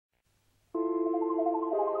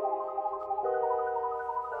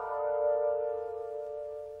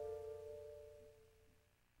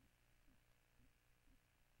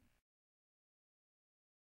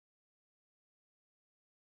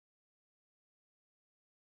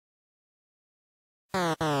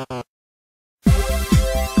Hello,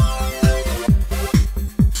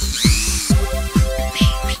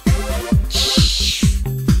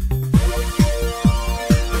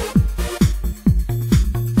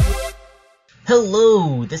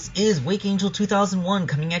 this is Wake Angel 2001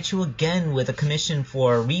 coming at you again with a commission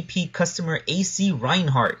for repeat customer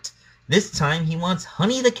ACReinhardt. This time he wants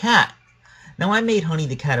Honey the Cat. Now I made Honey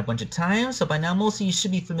the Cat a bunch of times, so by now most of you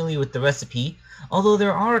should be familiar with the recipe, although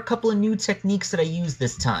there are a couple of new techniques that I used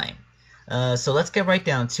this time. So let's get right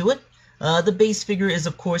down to it. The base figure is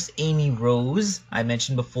of course Amy Rose. I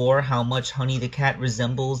mentioned before how much Honey the Cat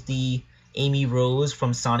resembles the Amy Rose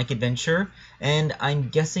from Sonic Adventure, and I'm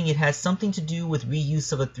guessing it has something to do with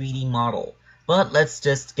reuse of a 3D model. But let's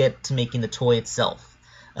just get to making the toy itself.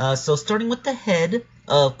 So starting with the head,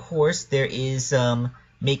 of course, there is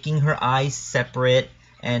making her eyes separate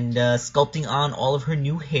and sculpting on all of her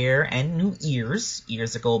new hair and new ears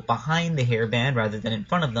that go behind the hairband rather than in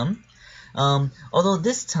front of them. Although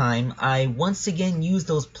this time I once again used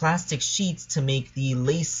those plastic sheets to make the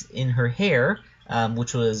lace in her hair,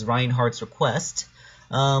 which was Reinhardt's request.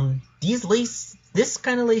 This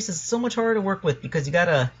kind of lace is so much harder to work with because you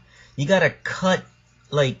gotta cut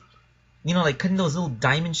like cutting those little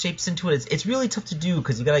diamond shapes into it. It's really tough to do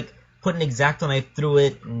because you gotta put an X-Acto knife through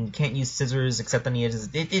it and you can't use scissors except on the edges.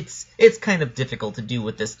 It's kind of difficult to do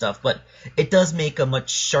with this stuff, but it does make a much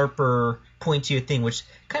sharper, pointier thing, which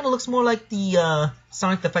kind of looks more like the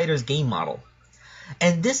Sonic the Fighter's game model.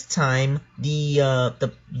 And this time, the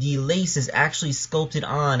lace is actually sculpted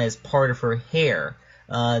on as part of her hair.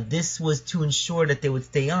 This was to ensure that they would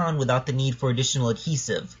stay on without the need for additional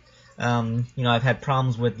adhesive. I've had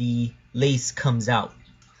problems where the lace comes out.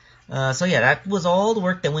 So yeah, that was all the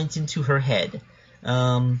work that went into her head.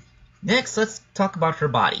 Next, let's talk about her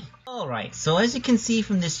body. Alright, so as you can see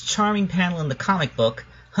from this charming panel in the comic book,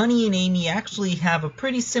 Honey and Amy actually have a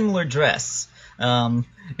pretty similar dress.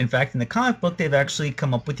 In fact, in the comic book, they've actually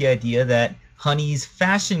come up with the idea that Honey's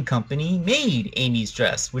fashion company made Amy's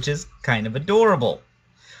dress, which is kind of adorable.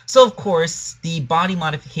 So, of course, the body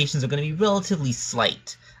modifications are going to be relatively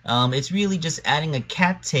slight. It's really just adding a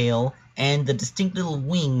cat tail and the distinct little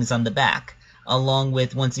wings on the back, along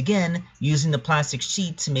with, once again, using the plastic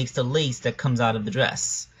sheet to make the lace that comes out of the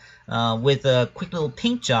dress. With a quick little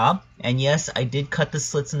paint job, and yes, I did cut the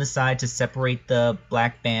slits on the side to separate the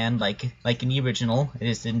black band like in the original. I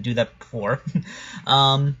just didn't do that before.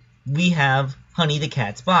 We have Honey the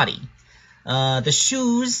Cat's body. The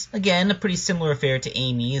shoes, again, a pretty similar affair to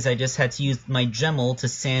Amy's. I just had to use my Dremel to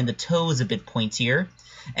sand the toes a bit pointier.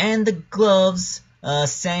 And the gloves,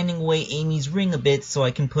 sanding away Amy's ring a bit so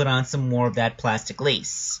I can put on some more of that plastic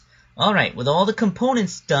lace. Alright, with all the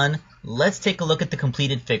components done, let's take a look at the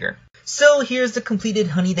completed figure. So here's the completed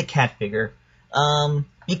Honey the Cat figure.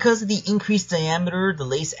 Because of the increased diameter the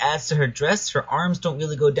lace adds to her dress, her arms don't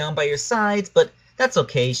really go down by her sides, but that's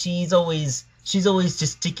okay. She's always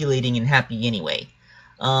gesticulating and happy anyway.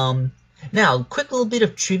 Now, quick little bit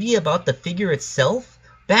of trivia about the figure itself.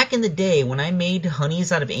 Back in the day, when I made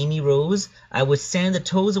Honeys out of Amy Rose, I would sand the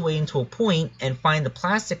toes away into a point and find the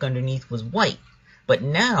plastic underneath was white. But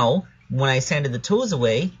now, when I sanded the toes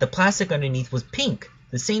away, the plastic underneath was pink,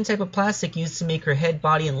 the same type of plastic used to make her head,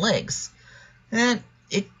 body, and legs. And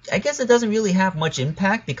I guess it doesn't really have much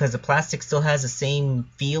impact because the plastic still has the same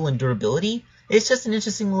feel and durability. It's just an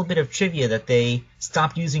interesting little bit of trivia that they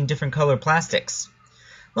stopped using different color plastics.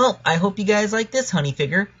 Well, I hope you guys like this Honey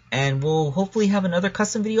figure, and we'll hopefully have another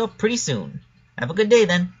custom video up pretty soon. Have a good day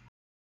then.